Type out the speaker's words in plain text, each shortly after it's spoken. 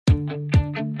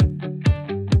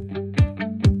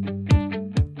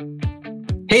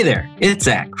Hey there, it's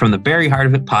Zach from the Very Heart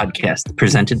of It podcast,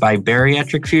 presented by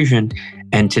Bariatric Fusion.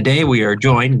 And today we are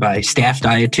joined by staff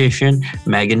dietitian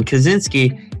Megan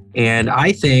Kaczynski. And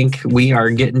I think we are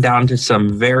getting down to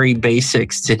some very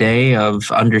basics today of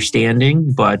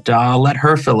understanding, but I'll let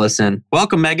her fill us in.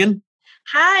 Welcome, Megan.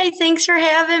 Hi, thanks for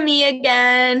having me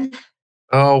again.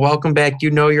 Oh, welcome back. You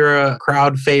know you're a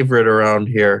crowd favorite around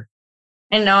here.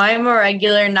 I know, I'm a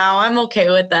regular now. I'm okay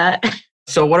with that.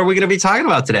 So what are we going to be talking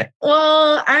about today?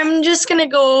 Well, I'm just going to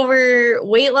go over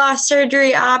weight loss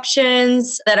surgery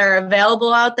options that are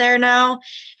available out there now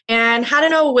and how to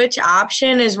know which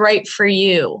option is right for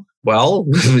you. Well,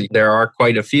 there are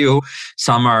quite a few.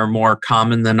 Some are more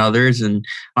common than others, and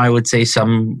I would say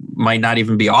some might not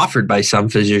even be offered by some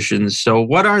physicians. So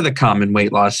what are the common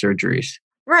weight loss surgeries?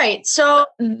 Right. So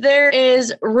there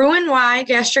is Roux-en-Y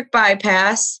gastric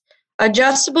bypass,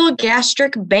 adjustable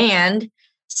gastric band,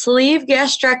 sleeve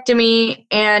gastrectomy,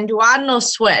 and duodenal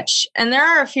switch. And there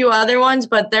are a few other ones,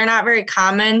 but they're not very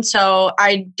common, so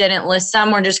I didn't list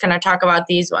them. We're just going to talk about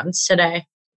these ones today.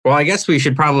 Well, I guess we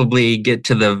should probably get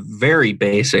to the very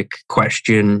basic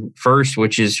question first,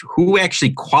 which is who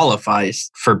actually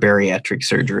qualifies for bariatric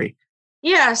surgery?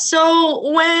 Yeah,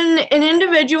 so when an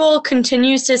individual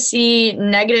continues to see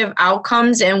negative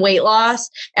outcomes in weight loss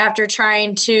after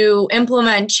trying to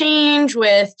implement change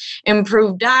with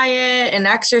improved diet and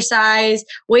exercise,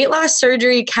 weight loss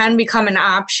surgery can become an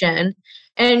option.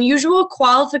 And usual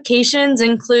qualifications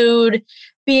include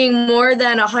being more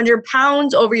than 100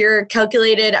 pounds over your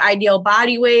calculated ideal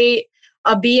body weight,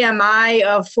 a BMI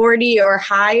of 40 or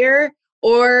higher,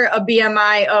 or a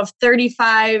BMI of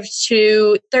 35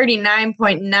 to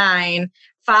 39.9,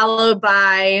 followed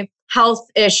by health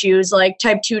issues like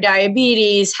type 2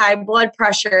 diabetes, high blood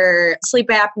pressure, sleep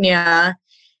apnea.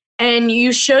 And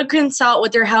you should consult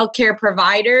with your healthcare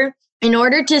provider in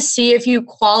order to see if you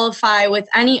qualify with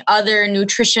any other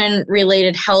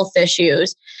nutrition-related health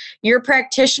issues. Your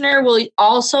practitioner will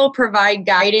also provide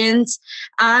guidance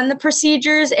on the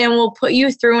procedures and will put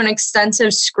you through an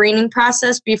extensive screening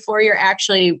process before you're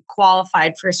actually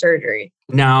qualified for surgery.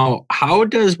 Now, how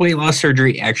does weight loss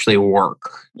surgery actually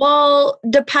work? Well,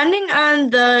 depending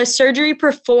on the surgery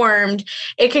performed,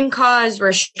 it can cause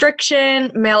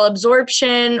restriction,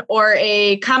 malabsorption, or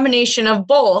a combination of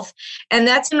both. And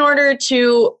that's in order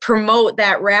to promote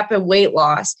that rapid weight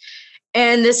loss.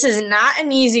 And this is not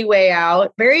an easy way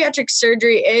out. Bariatric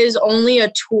surgery is only a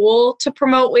tool to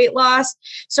promote weight loss.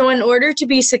 So in order to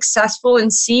be successful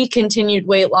and see continued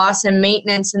weight loss and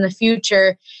maintenance in the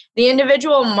future, the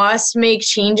individual must make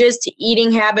changes to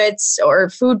eating habits or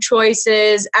food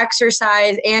choices,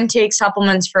 exercise, and take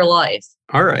supplements for life.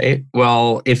 All right.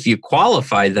 Well, if you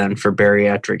qualify then for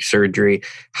bariatric surgery,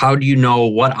 how do you know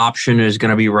what option is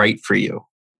going to be right for you?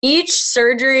 Each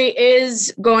surgery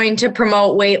is going to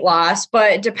promote weight loss,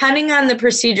 but depending on the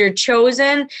procedure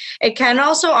chosen, it can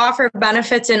also offer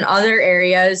benefits in other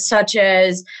areas, such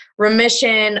as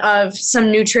remission of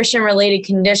some nutrition-related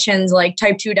conditions like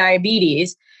type 2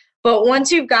 diabetes. But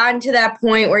once you've gotten to that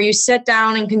point where you sit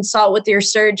down and consult with your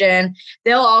surgeon,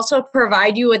 they'll also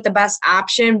provide you with the best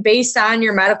option based on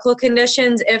your medical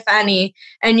conditions, if any,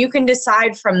 and you can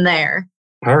decide from there.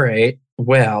 All right.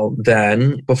 Well,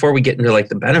 then, before we get into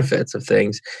the benefits of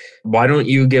things, why don't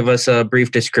you give us a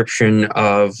brief description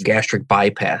of gastric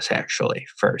bypass actually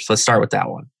first? Let's start with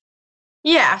that one.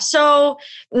 Yeah, so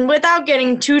without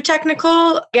getting too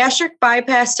technical, gastric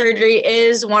bypass surgery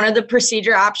is one of the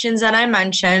procedure options that I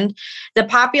mentioned. The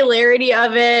popularity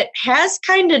of it has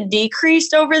kind of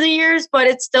decreased over the years, but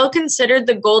it's still considered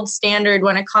the gold standard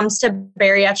when it comes to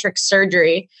bariatric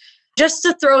surgery. Just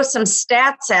to throw some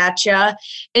stats at you,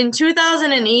 in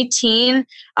 2018,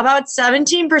 about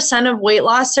 17% of weight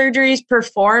loss surgeries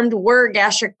performed were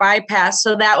gastric bypass.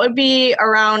 So that would be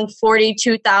around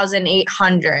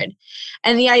 42,800.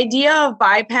 And the idea of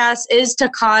bypass is to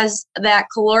cause that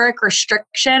caloric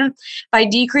restriction by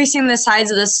decreasing the size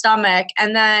of the stomach,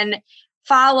 and then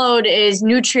followed is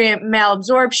nutrient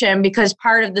malabsorption because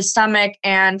part of the stomach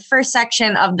and first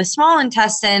section of the small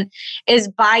intestine is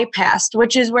bypassed,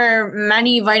 which is where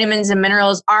many vitamins and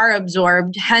minerals are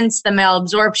absorbed, hence the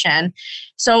malabsorption.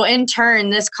 So in turn,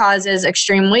 this causes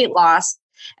extreme weight loss.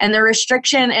 And the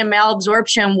restriction and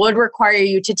malabsorption would require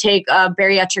you to take a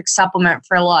bariatric supplement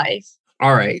for life.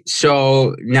 All right.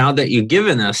 So now that you've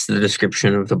given us the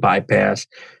description of the bypass,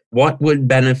 what would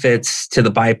benefits to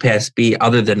the bypass be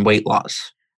other than weight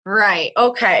loss? Right.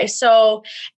 Okay. So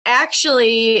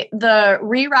actually, the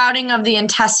rerouting of the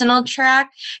intestinal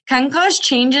tract can cause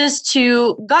changes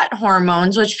to gut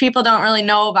hormones, which people don't really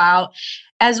know about,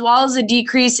 as well as a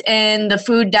decrease in the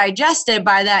food digested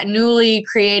by that newly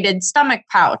created stomach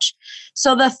pouch.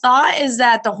 So the thought is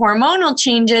that the hormonal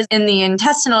changes in the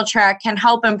intestinal tract can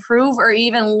help improve or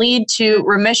even lead to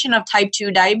remission of type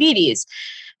 2 diabetes.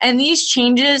 And these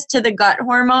changes to the gut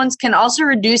hormones can also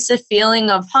reduce the feeling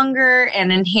of hunger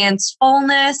and enhance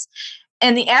fullness.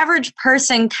 And the average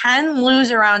person can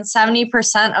lose around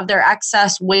 70% of their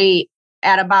excess weight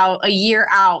at about a year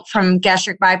out from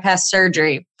gastric bypass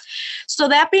surgery. So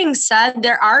that being said,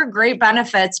 there are great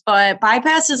benefits, but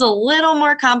bypass is a little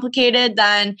more complicated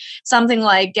than something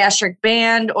like gastric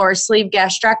band or sleeve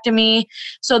gastrectomy.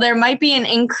 So there might be an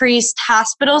increased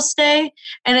hospital stay.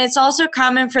 And it's also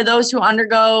common for those who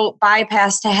undergo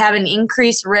bypass to have an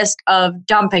increased risk of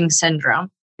dumping syndrome.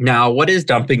 Now, what is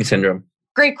dumping syndrome?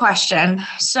 Great question.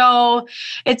 So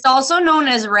it's also known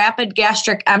as rapid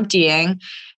gastric emptying.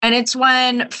 And it's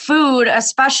when food,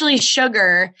 especially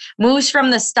sugar, moves from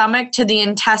the stomach to the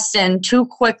intestine too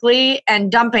quickly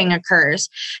and dumping occurs.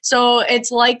 So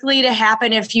it's likely to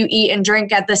happen if you eat and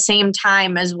drink at the same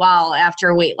time as well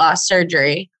after weight loss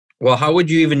surgery. Well, how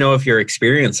would you even know if you're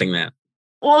experiencing that?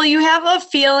 Well, you have a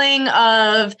feeling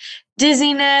of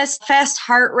dizziness, fast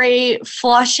heart rate,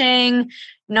 flushing,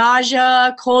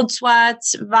 nausea, cold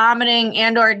sweats, vomiting,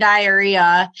 and or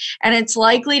diarrhea. And it's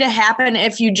likely to happen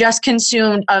if you just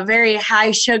consumed a very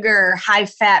high sugar, high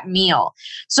fat meal.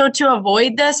 So to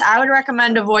avoid this, I would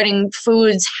recommend avoiding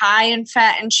foods high in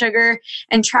fat and sugar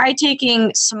and try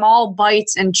taking small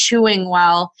bites and chewing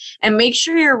well, and make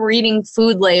sure you're reading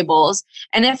food labels.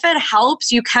 And if it helps,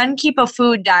 you can keep a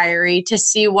food diary to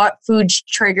see what foods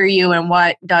trigger you and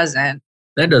what doesn't.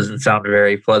 That doesn't sound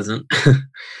very pleasant.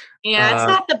 Yeah, it's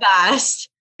not the best.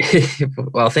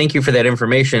 Well, thank you for that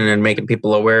information and making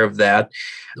people aware of that.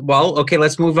 Well, okay,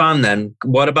 let's move on then.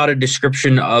 What about a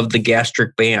description of the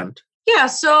gastric band? Yeah,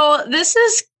 so this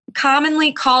is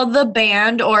commonly called the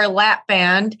band or lap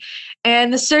band.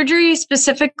 And the surgery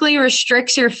specifically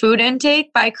restricts your food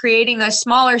intake by creating a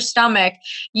smaller stomach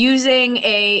using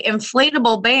a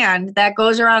inflatable band that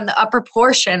goes around the upper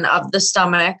portion of the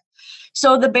stomach.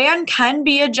 So the band can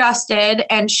be adjusted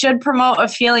and should promote a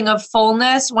feeling of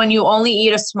fullness when you only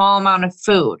eat a small amount of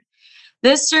food.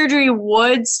 This surgery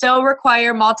would still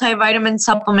require multivitamin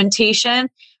supplementation.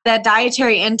 That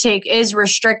dietary intake is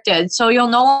restricted. So you'll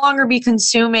no longer be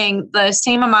consuming the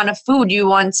same amount of food you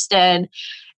once did.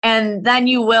 And then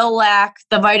you will lack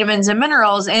the vitamins and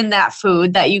minerals in that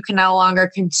food that you can no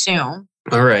longer consume.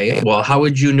 All right. Well, how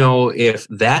would you know if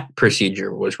that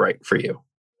procedure was right for you?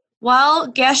 Well,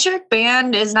 gastric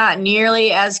band is not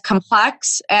nearly as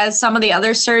complex as some of the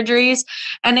other surgeries,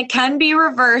 and it can be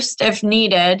reversed if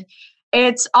needed.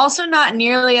 It's also not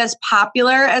nearly as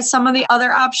popular as some of the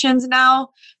other options now.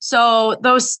 So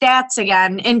those stats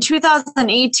again, in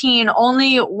 2018,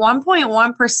 only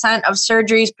 1.1% of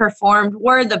surgeries performed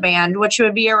were the band, which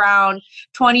would be around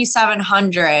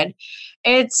 2,700.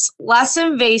 It's less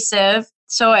invasive.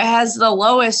 So it has the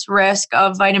lowest risk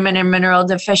of vitamin and mineral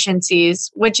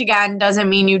deficiencies, which again doesn't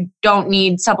mean you don't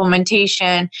need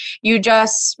supplementation. You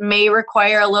just may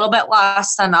require a little bit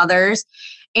less than others.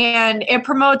 And it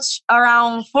promotes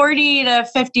around 40 to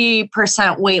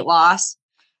 50% weight loss.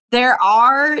 There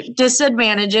are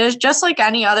disadvantages, just like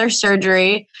any other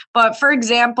surgery. But for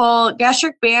example,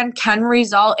 gastric band can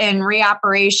result in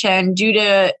reoperation due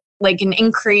to like an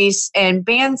increase in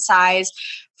band size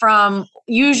from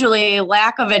usually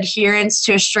lack of adherence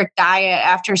to a strict diet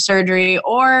after surgery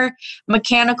or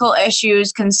mechanical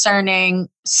issues concerning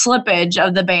slippage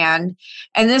of the band.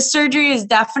 And this surgery is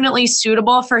definitely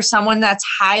suitable for someone that's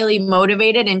highly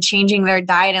motivated in changing their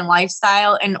diet and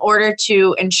lifestyle in order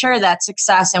to ensure that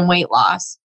success and weight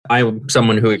loss. I'm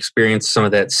someone who experienced some of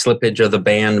that slippage of the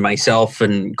band myself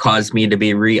and caused me to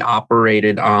be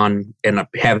reoperated on and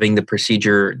having the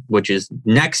procedure, which is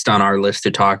next on our list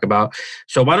to talk about.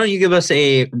 So why don't you give us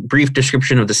a brief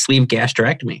description of the sleeve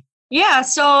gastrectomy? Yeah,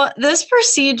 so this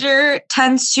procedure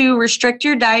tends to restrict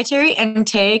your dietary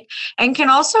intake and can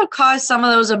also cause some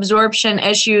of those absorption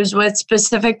issues with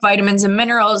specific vitamins and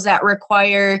minerals that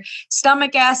require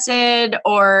stomach acid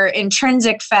or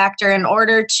intrinsic factor in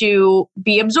order to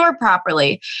be absorbed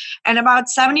properly. And about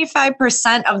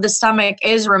 75% of the stomach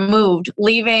is removed,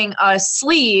 leaving a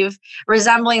sleeve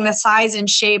resembling the size and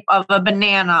shape of a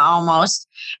banana almost.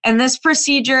 And this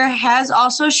procedure has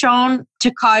also shown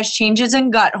to cause changes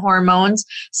in gut hormones,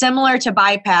 similar to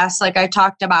bypass, like I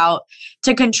talked about,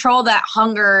 to control that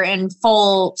hunger and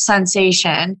full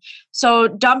sensation. So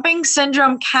dumping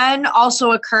syndrome can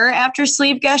also occur after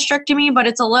sleeve gastrectomy, but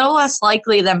it's a little less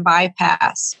likely than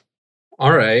bypass.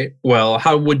 All right. Well,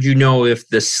 how would you know if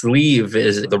the sleeve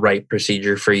is the right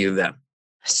procedure for you then?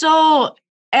 So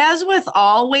As with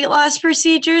all weight loss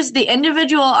procedures, the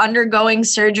individual undergoing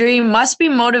surgery must be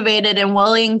motivated and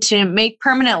willing to make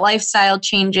permanent lifestyle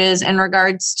changes in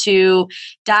regards to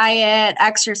diet,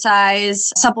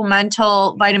 exercise,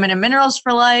 supplemental vitamin and minerals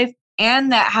for life,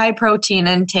 and that high protein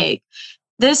intake.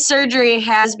 This surgery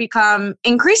has become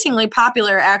increasingly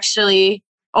popular actually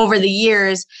over the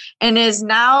years and is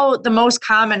now the most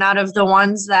common out of the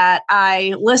ones that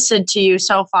I listed to you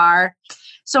so far.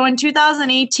 So in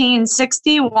 2018,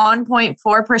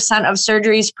 61.4% of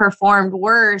surgeries performed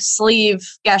were sleeve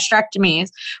gastrectomies,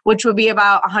 which would be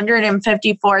about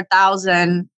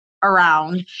 154,000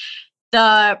 around.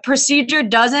 The procedure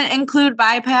doesn't include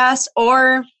bypass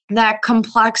or that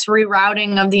complex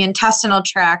rerouting of the intestinal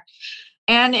tract,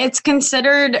 and it's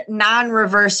considered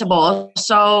non-reversible.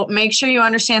 So make sure you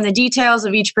understand the details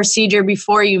of each procedure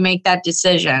before you make that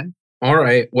decision. All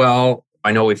right. Well,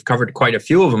 I know we've covered quite a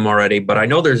few of them already, but I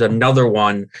know there's another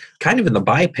one kind of in the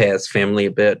bypass family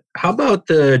a bit. How about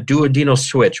the duodenal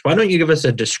switch? Why don't you give us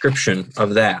a description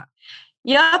of that?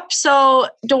 Yep. So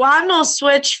duodenal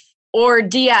switch, or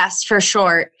DS for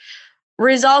short,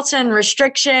 results in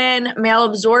restriction,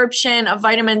 malabsorption of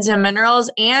vitamins and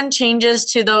minerals, and changes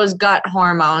to those gut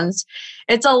hormones.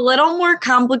 It's a little more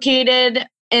complicated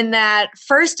in that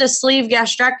first a sleeve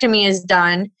gastrectomy is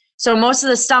done. So most of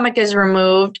the stomach is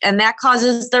removed, and that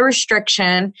causes the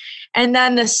restriction. And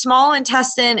then the small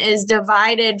intestine is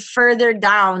divided further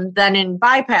down than in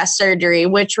bypass surgery,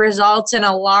 which results in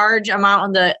a large amount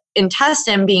of the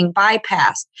intestine being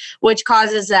bypassed, which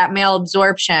causes that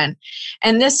malabsorption.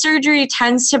 And this surgery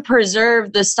tends to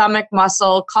preserve the stomach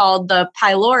muscle called the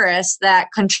pylorus that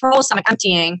controls stomach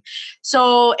emptying.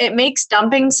 So it makes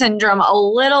dumping syndrome a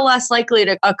little less likely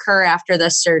to occur after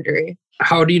this surgery.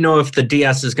 How do you know if the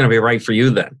DS is going to be right for you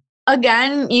then?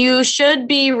 Again, you should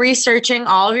be researching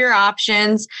all of your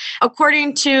options.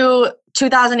 According to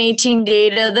 2018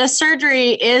 data, this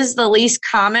surgery is the least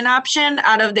common option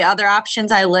out of the other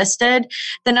options I listed.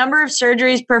 The number of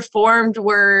surgeries performed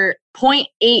were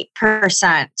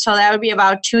 0.8%. So that would be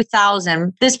about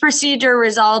 2,000. This procedure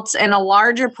results in a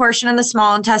larger portion of the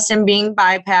small intestine being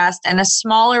bypassed and a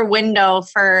smaller window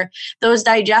for those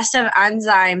digestive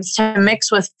enzymes to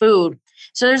mix with food.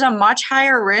 So there's a much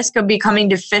higher risk of becoming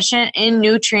deficient in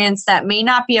nutrients that may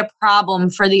not be a problem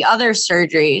for the other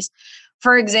surgeries.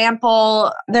 For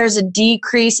example, there's a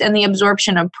decrease in the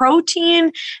absorption of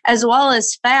protein as well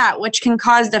as fat, which can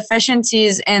cause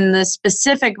deficiencies in the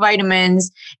specific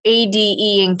vitamins A, D,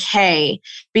 E, and K,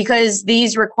 because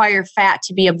these require fat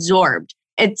to be absorbed.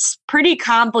 It's pretty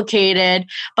complicated,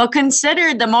 but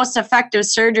considered the most effective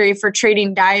surgery for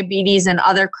treating diabetes and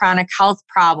other chronic health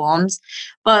problems.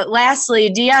 But lastly,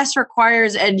 DS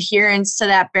requires adherence to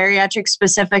that bariatric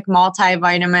specific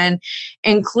multivitamin,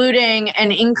 including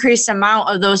an increased amount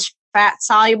of those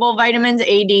fat-soluble vitamins,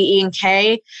 A, D, E, and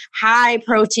K, high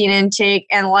protein intake,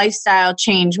 and lifestyle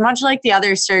change, much like the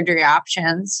other surgery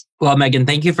options. Well, Megan,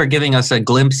 thank you for giving us a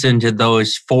glimpse into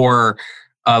those four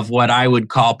of what I would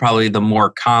call probably the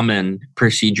more common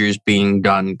procedures being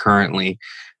done currently.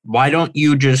 Why don't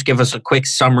you just give us a quick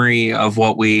summary of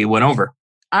what we went over?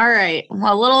 All right.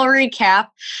 Well, a little recap.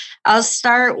 I'll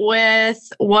start with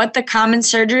what the common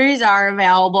surgeries are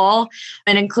available.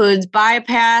 It includes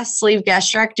bypass, sleeve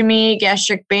gastrectomy,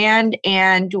 gastric band,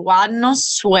 and duodenal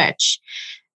switch.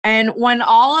 And when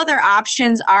all other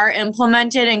options are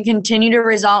implemented and continue to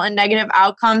result in negative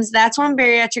outcomes, that's when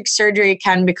bariatric surgery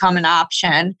can become an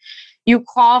option. You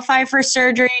qualify for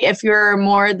surgery if you're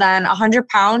more than 100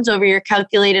 pounds over your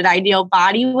calculated ideal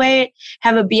body weight,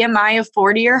 have a BMI of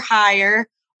 40 or higher,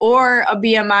 or a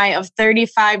BMI of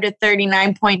 35 to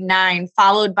 39.9,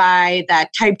 followed by that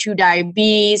type 2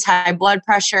 diabetes, high blood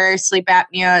pressure, sleep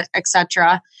apnea,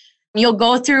 etc. You'll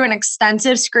go through an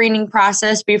extensive screening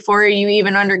process before you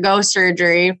even undergo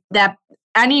surgery. That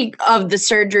any of the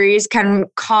surgeries can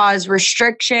cause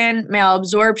restriction,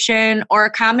 malabsorption, or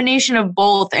a combination of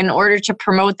both in order to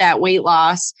promote that weight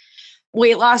loss.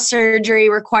 Weight loss surgery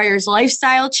requires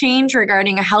lifestyle change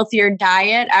regarding a healthier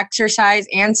diet, exercise,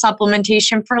 and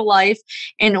supplementation for life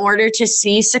in order to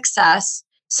see success.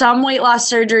 Some weight loss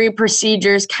surgery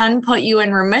procedures can put you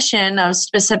in remission of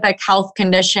specific health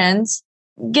conditions.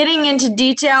 Getting into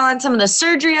detail on some of the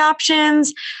surgery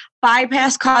options,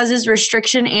 bypass causes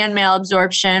restriction and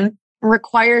malabsorption,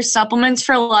 requires supplements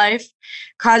for life,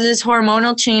 causes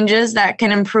hormonal changes that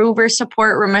can improve or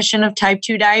support remission of type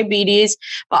 2 diabetes,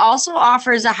 but also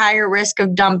offers a higher risk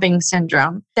of dumping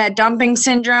syndrome. That dumping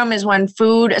syndrome is when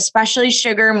food, especially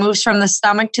sugar, moves from the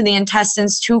stomach to the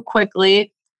intestines too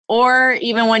quickly, or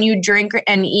even when you drink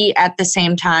and eat at the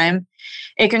same time.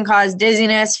 It can cause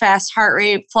dizziness, fast heart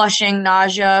rate, flushing,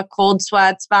 nausea, cold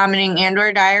sweats, vomiting, and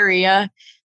or diarrhea.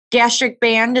 Gastric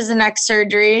band is the next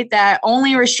surgery that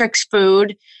only restricts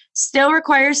food, still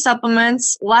requires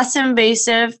supplements, less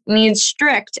invasive, needs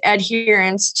strict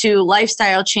adherence to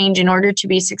lifestyle change in order to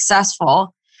be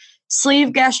successful.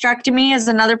 Sleeve gastrectomy is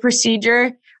another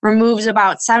procedure, removes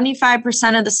about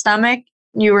 75% of the stomach.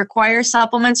 You require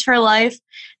supplements for life,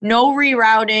 no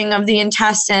rerouting of the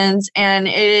intestines, and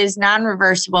it is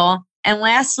non-reversible. And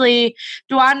lastly,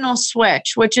 duodenal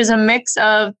switch, which is a mix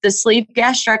of the sleeve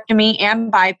gastrectomy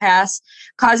and bypass,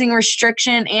 causing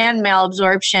restriction and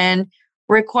malabsorption,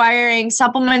 requiring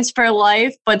supplements for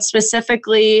life, but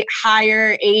specifically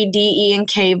higher A, D, E, and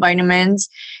K vitamins,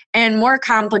 and more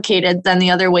complicated than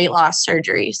the other weight loss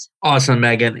surgeries. Awesome,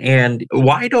 Megan. And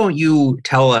why don't you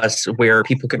tell us where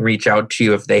people can reach out to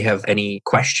you if they have any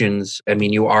questions? I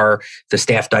mean, you are the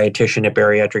staff dietitian at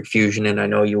Bariatric Fusion, and I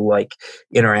know you like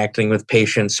interacting with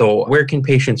patients. So where can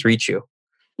patients reach you?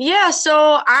 Yeah,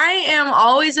 so I am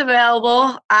always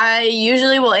available. I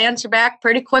usually will answer back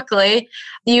pretty quickly.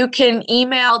 You can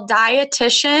email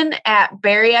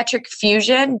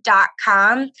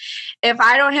dietitian@bariatricfusion.com. If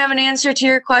I don't have an answer to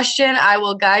your question, I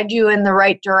will guide you in the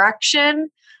right direction.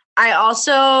 I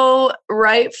also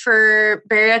write for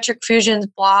Bariatric Fusion's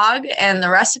blog and the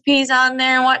recipes on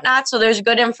there and whatnot. So there's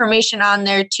good information on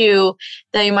there too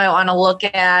that you might want to look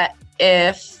at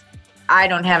if I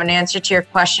don't have an answer to your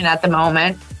question at the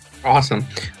moment. Awesome.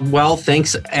 Well,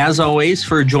 thanks as always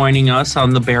for joining us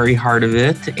on the Berry Heart of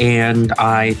It. And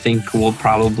I think we'll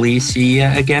probably see you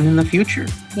again in the future.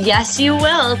 Yes, you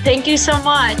will. Thank you so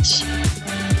much.